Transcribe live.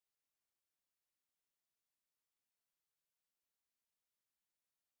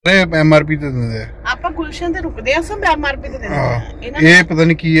MRP ਤੇ ਦਿੰਦੇ ਆ। ਆਪਾਂ ਗੁਲਸ਼ਨ ਤੇ ਰੁਕਦੇ ਆ, ਸਭ MRP ਤੇ ਦਿੰਦੇ ਆ। ਇਹ ਪਤਾ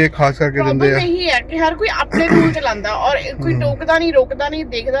ਨਹੀਂ ਕੀ ਹੈ ਖਾਸ ਕਰਕੇ ਦਿੰਦੇ ਆ। ਨਹੀਂ ਹੈ ਕਿ ਹਰ ਕੋਈ ਆਪਣੇ ਰੂਲ ਚਲਾਉਂਦਾ ਔਰ ਕੋਈ ਟੋਕਦਾ ਨਹੀਂ, ਰੋਕਦਾ ਨਹੀਂ,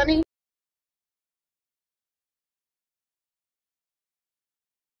 ਦੇਖਦਾ ਨਹੀਂ।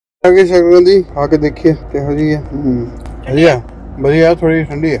 आगे शक्ल दी आके देखिए किहो जी है। बढ़िया बढ़िया, थोड़ी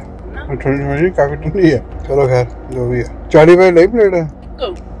ठंडी है, ठंडी काफी ठंडी है। चलो खैर जो भी है। 40 रुपए ली प्लेट है।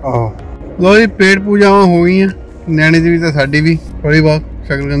 लो जी पेट पूजावां हो गई नैनी दी भी ते साडी भी थोड़ी बहुत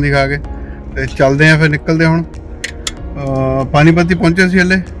शक्लगंदी खा के ते चलदे हैं। फिर निकलदे हुण पानीपत ही पहुंचे सी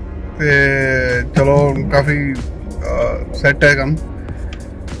हले ते चलो काफ़ी सैट है काम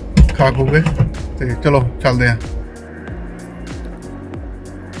खा खू के ते चलो चलदे हैं।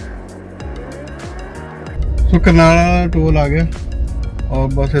 तो करनाल टोल आ गया और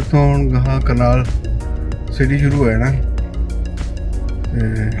बस इतों हम गहाँ करनाल सिटी शुरू है ना।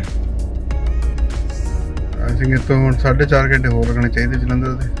 आई थिंक इतों हम 4.5 घंटे होर लगने चाहिए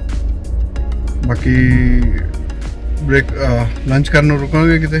जलंधर से। बाकी ब्रेक लंच करने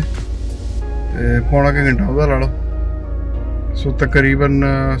रुकांगे किते पौना के घंटा उधर ला लो। सो तकरीबन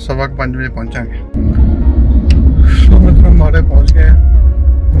 5:15 बजे पहुँचांगे। सो मतलब हमारे पहुँच गए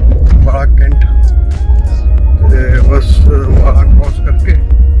बड़ा कैंट। बस वहाँ क्रॉस करके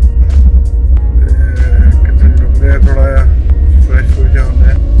कितने रुक गए, थोड़ा फ्रेश हो जा होता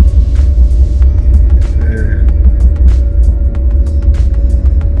है।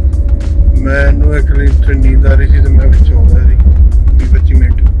 मैनू एक्चुअली नींद आ रही थी तो मैं बिच हो गया 20-25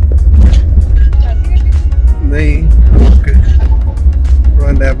 मिनट नहीं ओके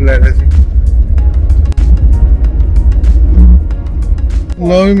थोड़ा नैप ले रहे थे।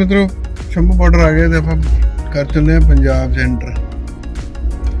 लो भी मित्रों शंभू बॉर्डर आ गए थे आप कर चले हैं पंजाब सेंटर।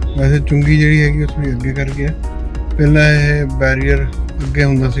 वैसे चुंगी जी हैगी उस अगे कर गया। पहला ये बैरीयर अगे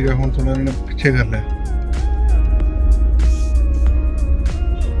होंदा सीगा, हुण थोड़ा इन्होंने पिछे कर लिया।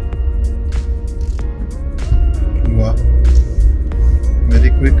 वाह वेरी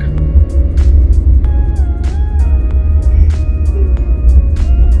क्विक।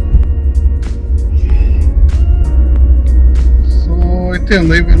 सो इत्थे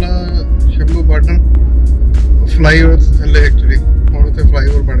हुंदा ही पहला शंभू बॉर्डर फ्लाईओवर थले एक्चुअली हुण उत्थे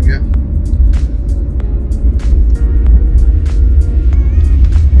फ्लाईओवर बन गया।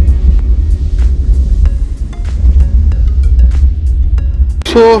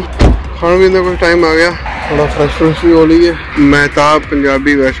 सो खाने पीने का टाइम आ गया, थोड़ा फ्रेश भी हो ली है। मेहताब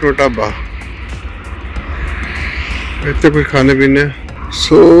पंजाबी वैष्णो ढाबा इतने कुछ खाने पीने।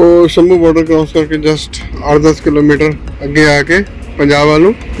 सो शंभू बॉर्डर क्रॉस करके जस्ट 8-10 किलोमीटर अगे आके पंजाब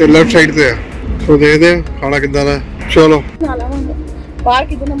वालों ते लेफ्ट साइड से है। सो देखते हैं खाना कितना है। चलो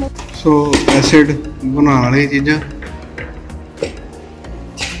सो एसिड बनाने वाली चीज़ा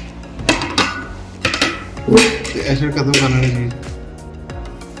एसिड खत्म करने वाली चीज़।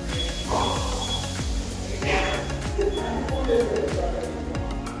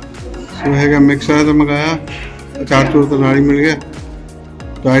 सो है मिक्सर तो मंगाया, अचार चूर तो नाल ही मिल गया,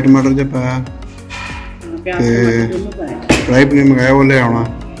 चाय टमाटर जो पाया कढ़ाई पनीर मंगाया वो ले आना।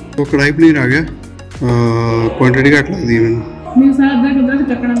 तो कढ़ाई पनीर आ गया, क्वांटिटी घट लगती है मैंने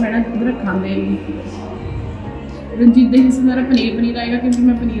चकना पैना उधर खाते रंजीत हिस्से मेरा पनीर आएगा क्योंकि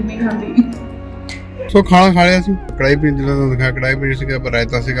मैं पनीर नहीं खाती। सो खाना खा लिया कढ़ाई पनीर जो दिखाया कढ़ाई पनीर से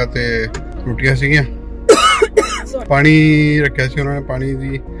रायता सीगा ते रोटियां सीगियां। पानी रखा सी उन्होंने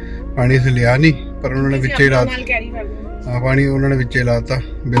पानी से लिया नहीं पर उन्होंने विचे लाता। पानी उन्होंने विचे लाता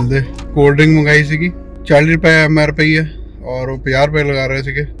बिल दे। कोल्ड ड्रिंक मंगाई सीगी 40 रुपए MRP है और वो 50 रुपए लगा रहे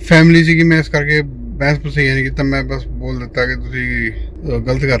थे। फैमिली सी मैं इस करके बहस पसई नहीं किया, मैं बस बोल दिता कि तुम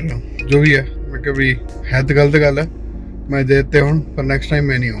गलत कर रहे हो जो भी है। मैं कहा भी है तो गलत गल है, मैं देते हूँ पर नेक्स्ट टाइम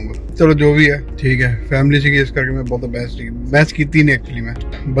मैं नहीं आऊँगा। चलो जो भी है ठीक है, फैमिली सी इस करके मैं बहुत बहस की नहीं। एक्चुअली मैं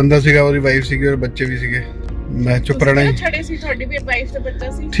बंदा सीगा, वो वाइफ सी और बच्चे भी सीगे, मैं चुप रहना ही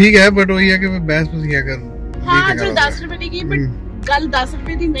ठीक है। बट वही है कि बहस पसई कर गल 10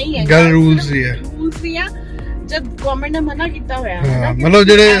 रुपए दी नहीं है, गल रूल्स ही है। जब गवर्नमेंट ने मना किया हुआ है मतलब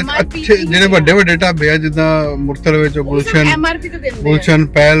जेडे अच्छे जेडे बड़े ढाबे आ जिदा मुरथल विच गुलशन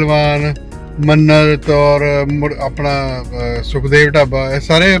पहलवान मन्नत और अपना सुखदेव ढाबा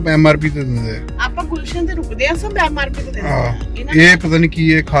सारे MRP ते दिंदे आ। आपा गुलशन ते रुकदे आ, सब MRP ते दिंदे आ। ये पता नहीं की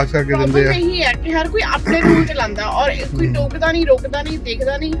है खास करके दिंदे आ। नहीं है कि हर कोई अपने रूल चलांदा और कोई टोकदा नहीं, रोकदा नहीं,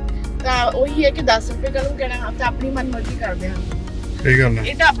 देखदा नहीं। ता वही है कि 10 रुपए करूं कहना आप अपनी मनमर्जी करदे हैं। सही गल है।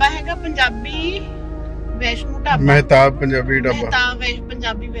 ये ढाबा हैगा पंजाबी वैष्णो ढाबा, मेहताब पंजाबी ढाबा, मेहताब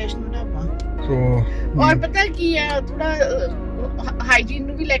पंजाबी वैष्णो ढाबा। तो और पता की है थोड़ा हाइजीन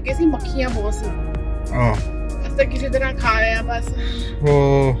ਨੂੰ ਵੀ ਲੈ ਕੇ ਸੀ, ਮੱਖੀਆਂ ਬਹੁਤ ਸੀ। ਅਸੀਂ ਕਿਸੇ ਤਰ੍ਹਾਂ ਖਾ ਲਿਆ ਬਸ।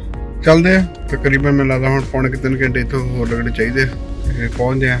 ਉਹ ਚੱਲਦੇ ਆ ਤਕਰੀਬਨ ਮੈਨੂੰ ਲੱਗਦਾ ਹੁਣ ਪੌਣੇ 3 ਘੰਟੇ ਇੱਥੋਂ ਹੋਰ ਲੱਗਣੇ ਚਾਹੀਦੇ।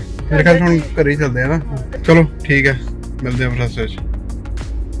 पहुंच गए मेरे ख्याल हम घर ही चलते हैं ना। चलो ठीक है, मिलते हैं रस्ते।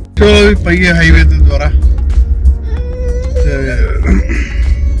 चलो भी पईए हाईवे ते दोबारा।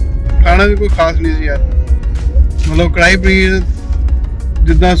 खाना भी कोई खास नहीं सी यार, मतलब कढ़ाई पनीर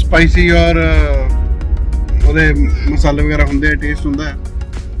जिदा स्पाइसी और ਉਹਦੇ मसाले वगैरह होंगे टेस्ट होंगे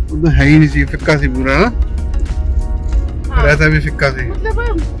उदा है ही नहीं सी, फिक्का सी पूरा ना। हाँ। रहता भी फिक्का सी, मतलब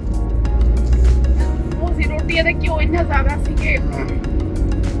वो सी रोटियां दे क्यों इतना ज्यादा सी के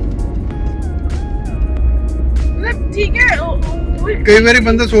मतलब ठीक है। कई बार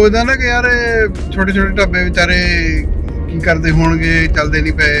बंदा सोचदा ना कि यार छोटे छोटे ढाबे बेचारे की करते होणगे, चलते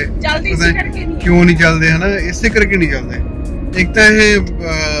नहीं पे, क्यों नहीं चलते है ना, इसे करके नहीं चलते। एक तो ये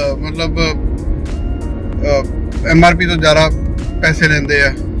मतलब MRP तो ज़्यादा पैसे लेंदे आ,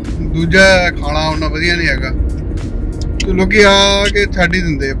 दूजा खाना उन्ना वधिया नहीं हैगा, तो लोग आके छड्ड ही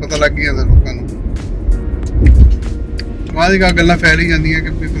दिंदे, पता लग ही जाता लोगों को। बाद दी गल्लां फैल ही जांदियां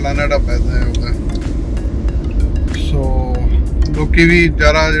कि फलाना ढाबा ऐसा है होगा। सो लोग भी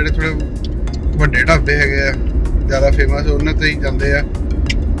ज़्यादा जिहड़े थोड़े वड्डे ढाबे हैगे आ ज़्यादा फेमस उन्हां ते ही जांदे आ,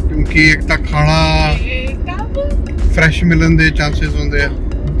 क्योंकि एक तो खाना फ्रैश मिलन दे चांसेस होंदे आ,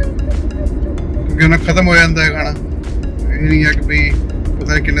 क्योंकि उन्हें खत्म हो जाता है खाना। ये नहीं है कि भाई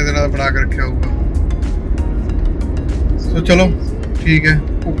पता नहीं कितने दिन का बना के रखा होगा। तो चलो ठीक है,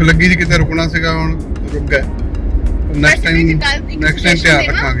 भुख लगी थी कितने रुकना सीगा, हुण रुक गए। नेक्स्ट टाइम ध्यान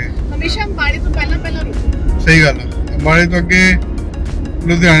रखांगे। हमेशा अंबाले तो पहला रुको। सही गल है, अंबाले तो अगे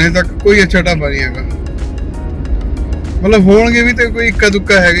लुधियाने तक कोई अच्छा ढाबा नहीं हैगा, मतलब होणगे भी तो कोई इक्का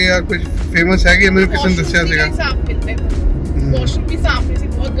दुक्का हैगे या कुछ फेमस हैगे, मेरे किसी ने दस्सिया सीगा। वॉशरूम भी साफ नहीं सी,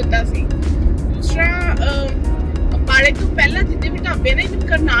 बहुत गंदा सी। दूसरा अंबाले तो पहला जितने भी ढाबे ने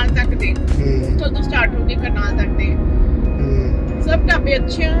करनाल तक दे, उत्थों तो स्टार्ट हो गए करनाल तक दे सब ढाबे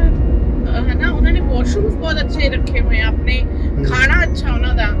अच्छे है ना, उन्होंने वॉशरूम्स बहुत अच्छे रखे हुए हैं अपने, खाना अच्छा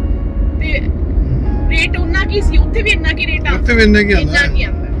उन्हां दा ते रेट उन्ना की सी, उत्थे भी इन्ना की रेट आ, उत्थे भी इन्ना की आंदा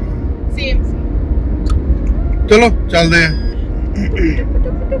सेम। चलो चलते हैं।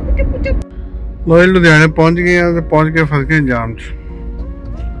 लो लुधियाने पहुंच गए हैं, तो पहुंच के फस गए जाम च।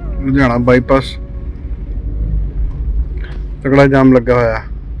 लुधियाना बाईपास तगड़ा जाम लगा होया।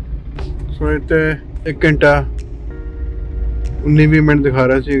 सो इत्थे 1 घंटा 19-20 मिनट दिखा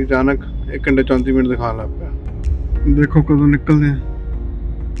रहा सी, अचानक 1 घंटा 34 मिनट दिखाने लग पाया। देखो कदों निकलते हैं।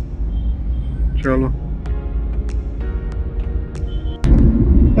 चलो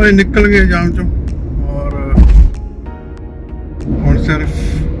भाई निकल गए जाम चो, और हुण सिर्फ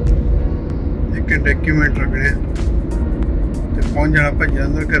 1 घंटा 21 मिनट लगने ते पहुंच जाना भाई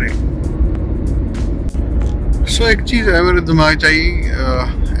अंदर घरे। सो एक चीज़ है मेरे दिमाग च आई,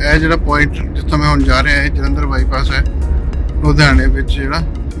 यह जो पॉइंट जितों मैं हुण जा रहा है जलंधर बाईपास है लुधियाने विच, जिहड़ा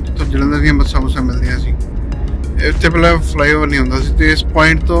जितों जलंधर दी बसां बुसां मिलदियां सी, इत्थे पहले फ्लाईओवर नहीं हुंदा सी, ते इस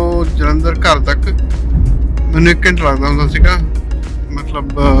पॉइंट तो जलंधर घर तक मैनूं 1 घंटा लगदा हुंदा सीगा। मतलब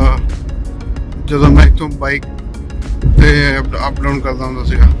जदों मैं इत्थों बाइक ते अप डाउन करदा हुंदा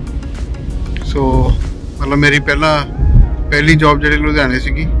सीगा। सो मतलब मेरी पहली जॉब जिहड़ी लुधियाने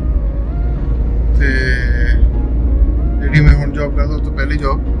सीगी, ते जिहड़ी मैं हुण जॉब करदा उस तो पहली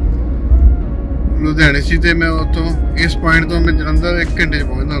जॉब लुधियाने सी, ते मैं उत्थों इस पॉइंट तो मैं जलंधर 1 घंटे च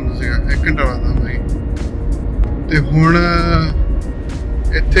पहुंचदा हुंदा सीगा, 1 घंटा लगदा हुंदा सी। ते हुण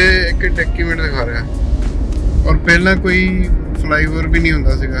इत्थे 1 घंटे 21 मिनट दिखा रहा, और पहला कोई फ्लाईओवर भी नहीं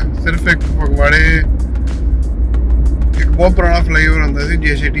हुंदा सीगा, सिर्फ एक फगवाड़े एक बहुत पुराना फ्लाईओवर हुंदा सी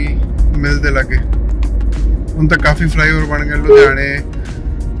JCT मिल दे लागे। हुण तो काफ़ी फ्लाईओवर बन गए लुधियाने,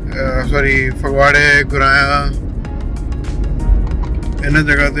 सॉरी फगवाड़े, गुराया, इन्हां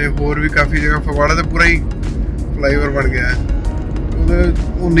जगह ते होर भी काफ़ी जगह। फगवाड़ा तो पूरा ही फ्लाईओवर बन गया है,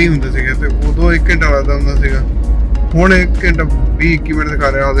 वो नहीं हुंदे सीगे, ते उदों 1 घंटा लगदा हुंदा सीगा। हुण 1 घंटा 20-21 मिनट दिखा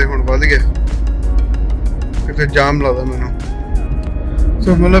रहा, हुण वध गया, किते जाम लगदा मैनूं।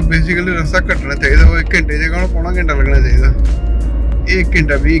 सो मतलब बेसिकली रस्ता घटना चाहिए, वो 1 घंटे जगह पौना घंटा लगना चाहिए। 1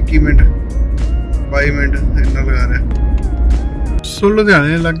 घंटा 20-21 मिनट 22 मिनट इन्ना लगा रहा। सो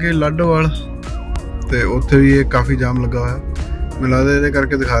लुधियाने लगे लाडोवाल, तो उत्थे भी ये काफ़ी जाम लगा हुआ, मैनूं लगदा इहदे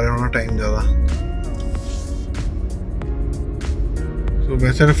करके दिखा रहा होना टाइम ज़्यादा। सो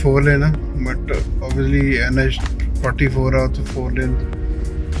वैसे 4 लेन है, बट ओबवियसली NH44 आ, तो 4 लेन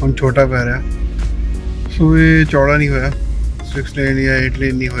हम छोटा पै रहा। सो ये चौड़ा नहीं होया, 6 लेन या 8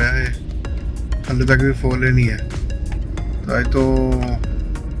 लेन नहीं होया है, हाले तक भी 4 लेन ही है। तो अज तो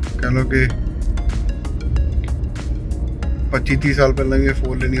कह लो कि 25-30 साल पहले भी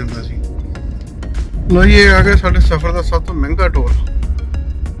 4 लेन ही होंदा सी। लो ये आ गया साढ़े सफ़र का सब तो महंगा टोल,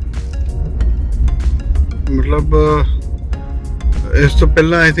 मतलब इस तो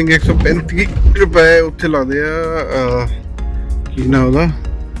पहला आई थिंक 135 रुपए उत्थे लाते ਕੀ ਨਾ ਉਹਦਾ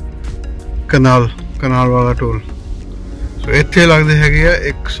ਕਨਾਲ ਵਾਲਾ ਟੋਲ। ਸੋ ਇੱਥੇ ਲੱਗਦੇ ਹੈਗੇ ਆ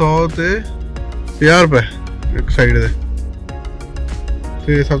 150 ਰੁਪਏ ਇੱਕ ਸਾਈਡ ਦੇ,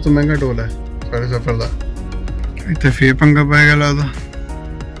 ਤੇ ਸਭ ਤੋਂ ਮਹਿੰਗਾ ਟੋਲ ਹੈ ਸਾਰੇ ਸਫ਼ਰ ਦਾ। ਇੱਥੇ ਫੇਰ ਪੰਗਾ ਪੈ ਗਿਆ ਲੱਗਦਾ,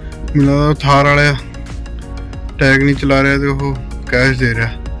 ਮੈਨੂੰ ਲੱਗਦਾ ਥਾਰ ਵਾਲਿਆ ਟੈਗ ਨਹੀਂ ਚਲਾ ਰਿਹਾ ਤੇ ਉਹ ਕੈਸ਼ ਦੇ ਰਿਹਾ।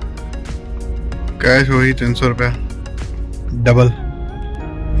 ਕੈਸ਼ ਹੋਈ 300 ਰੁਪਇਆ ਡਬਲ,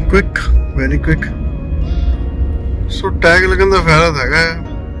 ਕੁਇਕ, ਵੈਰੀ ਕੁਇਕ। ਸੋ ਟੈਗ ਲੱਗਣ ਦਾ ਫਾਇਦਾ ਤਾਂ ਹੈਗਾ,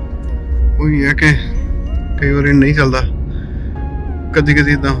 ਉਹੀ ਹੈ ਕਿ ਕਈ ਵਾਰੀ ਨਹੀਂ ਚੱਲਦਾ, ਕਦੀ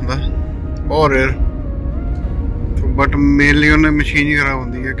ਇੱਦਾਂ ਹੁੰਦਾ, ਬਹੁਤ ਰੇਅਰ। ਬਟ ਮੇਨਲੀ ਉਹਨੇ ਮਸ਼ੀਨ ਹੀ ਖਰਾਬ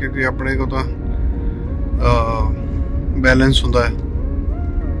ਹੁੰਦੀ ਹੈ, ਕਿਉਂਕਿ ਆਪਣੇ ਕੋਲ ਤਾਂ ਬੈਲੈਂਸ ਹੁੰਦਾ ਹੈ।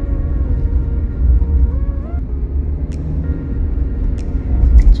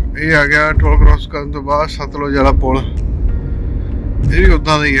 ਇਹ ਆ ਗਿਆ ਟੋਲ ਕ੍ਰੋਸ ਕਰਨ ਤੋਂ ਬਾਅਦ ਸਤਲੁਜ ਵਾਲਾ ਪੁਲ। ਇਹ ਵੀ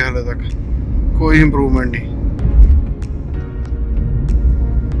ਉੱਦਾਂ ਦਾ ਹੀ ਹੈ ਹਾਲੇ ਤੱਕ, ਕੋਈ ਇੰਪਰੂਵਮੈਂਟ ਨਹੀਂ।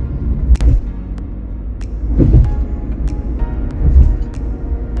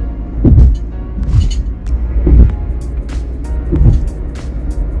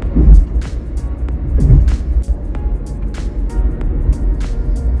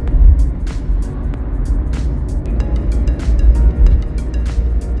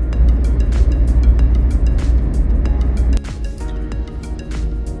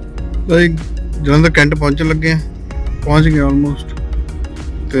 ਜਲੰਧਰ ਕੈਂਟ ਪਹੁੰਚਣ ਲੱਗੇ ਆ, ਪਹੁੰਚ ਗਏ ਆਲਮੋਸਟ।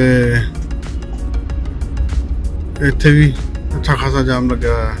 ਤੇ ਇੱਥੇ ਵੀ ਅੱਛਾ ਖਾਸਾ ਜਾਮ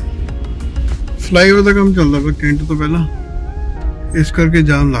ਲੱਗਿਆ ਹੋਇਆ। ਫਲਾਈਓਵਰ ਦਾ ਕੰਮ ਚੱਲਦਾ ਪਿਆ ਕੈਂਟ ਤੋਂ ਪਹਿਲਾਂ, ਇਸ ਕਰਕੇ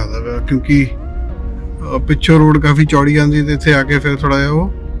ਜਾਮ ਲੱਗਦਾ ਪਿਆ, ਕਿਉਂਕਿ ਪਿੱਛੋਂ ਰੋਡ ਕਾਫੀ ਚੌੜੀ ਆਉਂਦੀ ਤੇ ਇੱਥੇ ਆ ਕੇ ਫਿਰ ਥੋੜਾ ਜਿਹਾ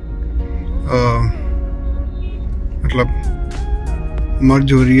ਉਹ ਮਤਲਬ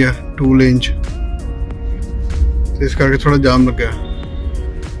ਮਰਜ ਹੋ ਰਹੀ ਹੈ 2 ਲੇਨ 'ਚ, ਤੇ ਇਸ ਕਰਕੇ ਥੋੜਾ ਜਾਮ ਲੱਗਿਆ।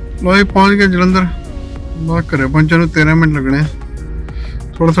 ਲੋ ਪਹੁੰਚ ਗਏ ਜਲੰਧਰ। ਬਾਹਰ ਘਰੇ ਪਹੁੰਚਣ ਨੂੰ 13 ਮਿੰਟ ਲੱਗਣੇ।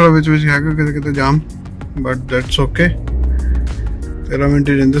 ਥੋੜਾ ਵਿੱਚ ਹੈਗਾ ਕਿਤੇ ਜਾਮ, ਬਟ ਦੈਟਸ ਓਕੇ। 13 ਮਿੰਟ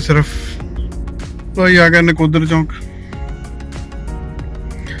ਹੀ ਰਹਿੰਦੇ ਸਿਰਫ। ਲੋ ਆ ਗਿਆ ਨਕੋਦਰ ਚੌਂਕ,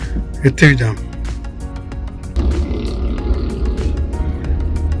 ਇੱਥੇ ਵੀ ਜਾਮ।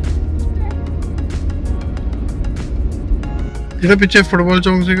 ਜਿਹੜਾ ਪਿੱਛੇ ਫੁੱਟਬਾਲ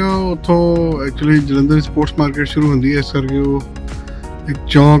ਚੌਂਕ ਸੀਗਾ, ਉੱਥੋਂ ਐਕਚੁਅਲੀ ਜਲੰਧਰ ਸਪੋਰਟਸ ਮਾਰਕੀਟ ਸ਼ੁਰੂ ਹੁੰਦੀ ਹੈ, ਇਸ ਕਰਕੇ ਉਹ ਇੱਕ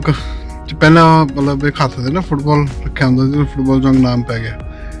ਚੌਂਕ ਪਹਿਲਾਂ ਮਤਲਬ ਇੱਕ ਹੱਥ ਦੇ ਨਾ ਫੁੱਟਬਾਲ ਰੱਖਿਆ ਹੁੰਦਾ ਸੀ, ਫੁੱਟਬਾਲ ਚੌਂਕ ਨਾਮ ਪੈ ਗਿਆ।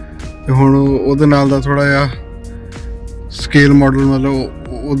 ਤੇ ਹੁਣ ਉਹਦੇ ਨਾਲ ਦਾ ਥੋੜਾ ਜਿਹਾ ਸਕੇਲ ਮਾਡਲ, ਮਤਲਬ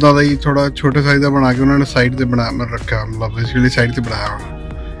ਉੱਦਾਂ ਦਾ ਹੀ ਥੋੜਾ ਛੋਟੇ ਸਾਈਜ਼ ਦਾ ਬਣਾ ਕੇ ਉਹਨਾਂ ਨੇ ਸਾਈਡ ਤੇ ਰੱਖਿਆ, ਮਤਲਬ ਬੇਸਿਕਲੀ ਸਾਈਡ ਤੇ ਬਣਾਇਆ ਹੋਇਆ।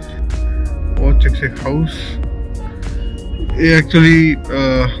 ਬਹੁਤ ਚਿਕ ਹਾਊਸ। ਇਹ ਐਕਚੁਅਲੀ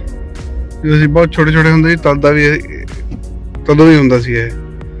ਜਦੋਂ ਅਸੀਂ ਬਹੁਤ ਛੋਟੇ ਹੁੰਦੇ ਸੀ ਤਦੋਂ ਵੀ ਹੁੰਦਾ ਸੀ। ਇਹ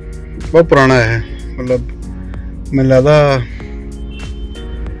ਬਹੁਤ ਪੁਰਾਣਾ ਹੈ, ਮਤਲਬ ਮੈਨੂੰ ਲੱਗਦਾ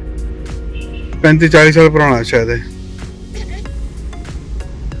 35-40 ਸਾਲ ਪੁਰਾਣਾ ਸ਼ਾਇਦ।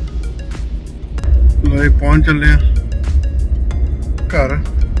 ਲੋ ਪਹੁੰਚ ਚੱਲੇ ਆ ਘਰ,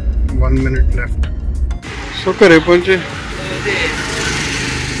 1 ਮਿੰਟ ਲੈਫਟ। ਸੋ ਘਰੇ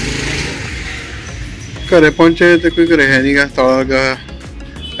ਪਹੁੰਚੇ ਤੇ ਕੋਈ ਘਰੇ ਹੈ ਨੀਗਾ, ਤਾਲਾ ਲੱਗਾ।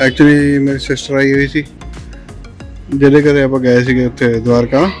 ਐਕਚੁਅਲੀ ਮੇਰੀ ਸਿਸਟਰ ਆਈ ਹੋਈ ਸੀ, ਜਿਹਦੇ ਘਰੇ ਆਪਾਂ ਗਏ ਸੀਗੇ ਉੱਥੇ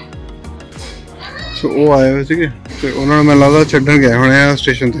ਦਵਾਰਕਾ। ਸੋ ਉਹ ਆਏ ਹੋਏ ਸੀਗੇ ਤੇ ਉਹਨਾਂ ਨੂੰ ਮੈਨੂੰ ਲੱਗਦਾ ਛੱਡਣ ਗਏ ਹੋਣੇ ਆ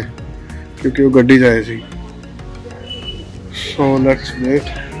ਸਟੇਸ਼ਨ ਤੇ, ਕਿਉਂਕਿ ਉਹ ਗੱਡੀ 'ਚ ਆਏ ਸੀ। So let's wait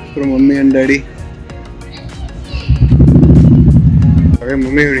for mummy and daddy. ਅਰੇ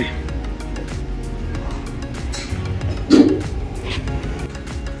ਮੰਮੀ ਹੋਣੀ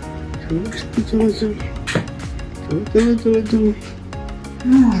ਚਲੋ ਸਤਿ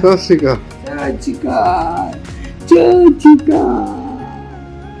ਸ਼੍ਰੀ ਅਕਾਲ।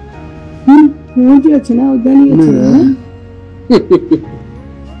 मुझे अच्छा ना उधर नहीं अच्छा ना।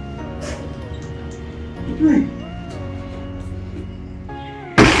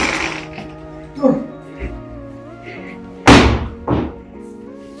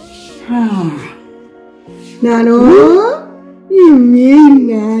 नानो ये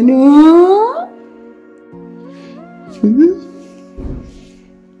नानो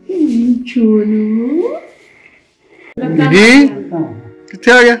चोनू दीदी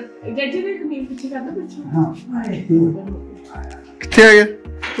किथे आ गया? किथे आ गया?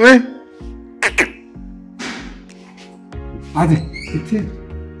 ओए आदे किथे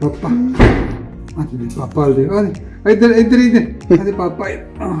पापा आदे पापा दे आदे इधर इधर इधर आदे पापा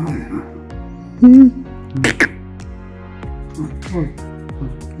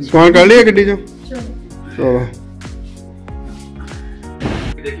समान कर लिया गड्डी जो चलो।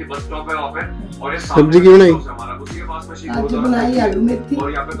 देखिए बस स्टॉप है वहाँ पे और ये सब्जी की बनाई उसी के पास में आज बनाई आलू मेथी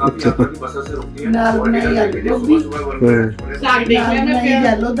और यहाँ पे काफी यहाँ पर बसें से रुकती हैं नाल बनाई आलू गोभी साग देख लेना फिर।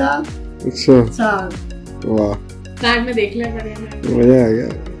 येलो दाल अच्छा साग वाह ਸਾਗ ਮੈਂ ਦੇਖ ਲਿਆ ਕਰਿਆ ਮਜ਼ਾ ਆ ਗਿਆ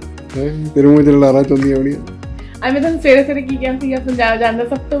ਤੇਰੇ ਮੂੰਹ 'ਚ ਲਾਰਾ ਚੁੰਦੀਆਂ ਹੋਣੀਆਂ। ਮੈਂ ਤੁਹਾਨੂੰ ਸਵੇਰੇ ਕੀ ਕਿਹਾ ਸੀਗਾ, ਪੰਜਾਬ ਜਾਣ ਦਾ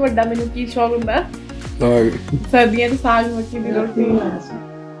ਸਭ ਤੋਂ ਵੱਡਾ ਮੈਨੂੰ ਕੀ ਸ਼ੌਕ ਹੁੰਦਾ, ਸਾਗ, ਸਰਦੀਆਂ 'ਚ ਸਾਗ ਮੱਕੀ ਦੀ ਰੋਟੀ।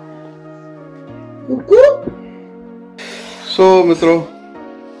 ਸੋ ਮਿੱਤਰੋ,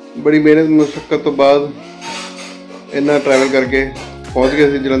 ਬੜੀ ਮਿਹਨਤ ਮੁਸ਼ੱਕਤ ਤੋਂ ਬਾਅਦ ਇੰਨਾ ਟਰੈਵਲ ਕਰਕੇ ਪਹੁੰਚ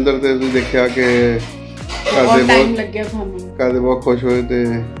ਗਏ ਸੀ ਜਲੰਧਰ ਤੇ। ਤੁਸੀਂ ਦੇਖਿਆ ਕਿ ਘਰ ਦੇ ਬਹੁਤ ਖੁਸ਼ ਹੋਏ ਤੇ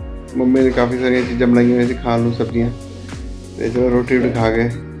ਮੰਮੀ ਨੇ ਕਾਫੀ ਸਾਰੀਆਂ ਚੀਜ਼ਾਂ ਬਣਾਈਆਂ ਹੋਈਆਂ ਸੀ ਖਾਣ ਨੂੰ, ਸਬਜ਼ੀਆਂ, ਤੇ ਚਲੋ ਰੋਟੀ ਰੋਟੀ ਖਾ ਕੇ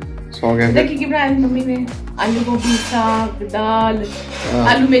ਸੌ ਗਏ। ਫਿਰ ਕੀ ਬਣਾਇਆ ਸੀ ਮੰਮੀ ਨੇ? ਆਲੂ ਗੋਭੀ, ਸਾਗ, ਦਾਲ,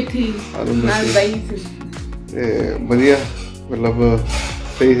 ਆਲੂ ਮੇਥੀ ਨਾਲ ਦਹੀਂ ਸੀ ਤੇ ਵਧੀਆ, ਮਤਲਬ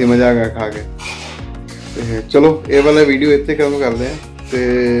ਸਹੀ ਸੀ, ਮਜ਼ਾ ਆ ਗਿਆ ਖਾ ਕੇ। ਤੇ ਚਲੋ ਇਹ ਵਾਲਾ ਵੀਡੀਓ ਇੱਥੇ ਖਤਮ ਕਰਦੇ ਆ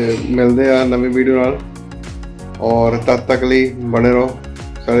ਤੇ ਮਿਲਦੇ ਆ ਨਵੀਂ ਵੀਡੀਓ ਨਾਲ। ਔਰ ਤਦ ਤੱਕ ਲਈ ਬਣੇ ਰਹੋ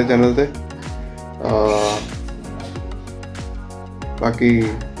ਸਾਡੇ ਚੈਨਲ ਤੇ। ਬਾਕੀ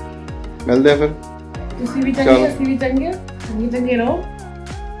ਮਿਲਦੇ ਆ ਫਿਰ। ਤੁਸੀਂ ਵੀ ਚੰਗੇ, ਅਸੀਂ ਵੀ ਚੰਗੇ, ਚੰਗੇ ਰਹੋ,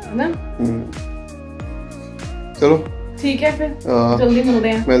 ਹੈ ਨਾ? ਚਲੋ ਠੀਕ ਹੈ, ਫਿਰ ਜਲਦੀ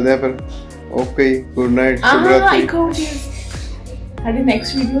ਮਿਲਦੇ ਆ ਫਿਰ। ਓਕੇ, ਗੁੱਡ ਨਾਈਟ, ਸ਼ੁਭ ਰਾਤਰੀ। ਸਾਡੀ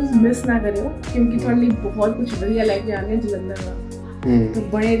ਨੈਕਸਟ ਵੀਡੀਓਜ਼ ਮਿਸ ਨਾ ਕਰਿਓ ਕਿਉਂਕਿ ਤੁਹਾਡੇ ਲਈ ਬਹੁਤ ਕੁਝ ਵਧੀਆ ਲੈ ਕੇ ਆਉਂਦੇ ਜਲੰਧਰ ਦਾ। ਤਾਂ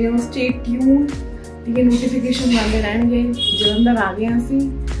ਬਣੇ ਰਹੋ, ਸਟੇ ਟਿਊਨ, ਠੀਕ ਹੈ? ਨੋਟੀਫਿਕੇਸ਼ਨ ਆਉਂਦੇ ਰਹਿਣਗੇ। ਜਲੰਧਰ ਆ ਗਏ ਅਸੀਂ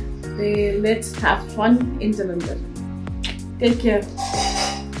ਤੇ let's have fun in Jalandhar. Take care.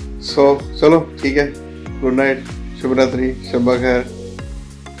 ਸੋ ਚਲੋ ਠੀਕ ਹੈ, ਗੁੱਡ ਨਾਈਟ, ਸ਼ੁਭ ਰਾਤਰੀ, ਸ਼ਬਾ ਖੈਰ,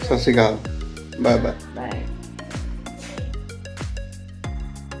 ਸਤਿ ਸ਼੍ਰੀ ਅਕਾਲ, ਬਾਏ ਬਾਏ।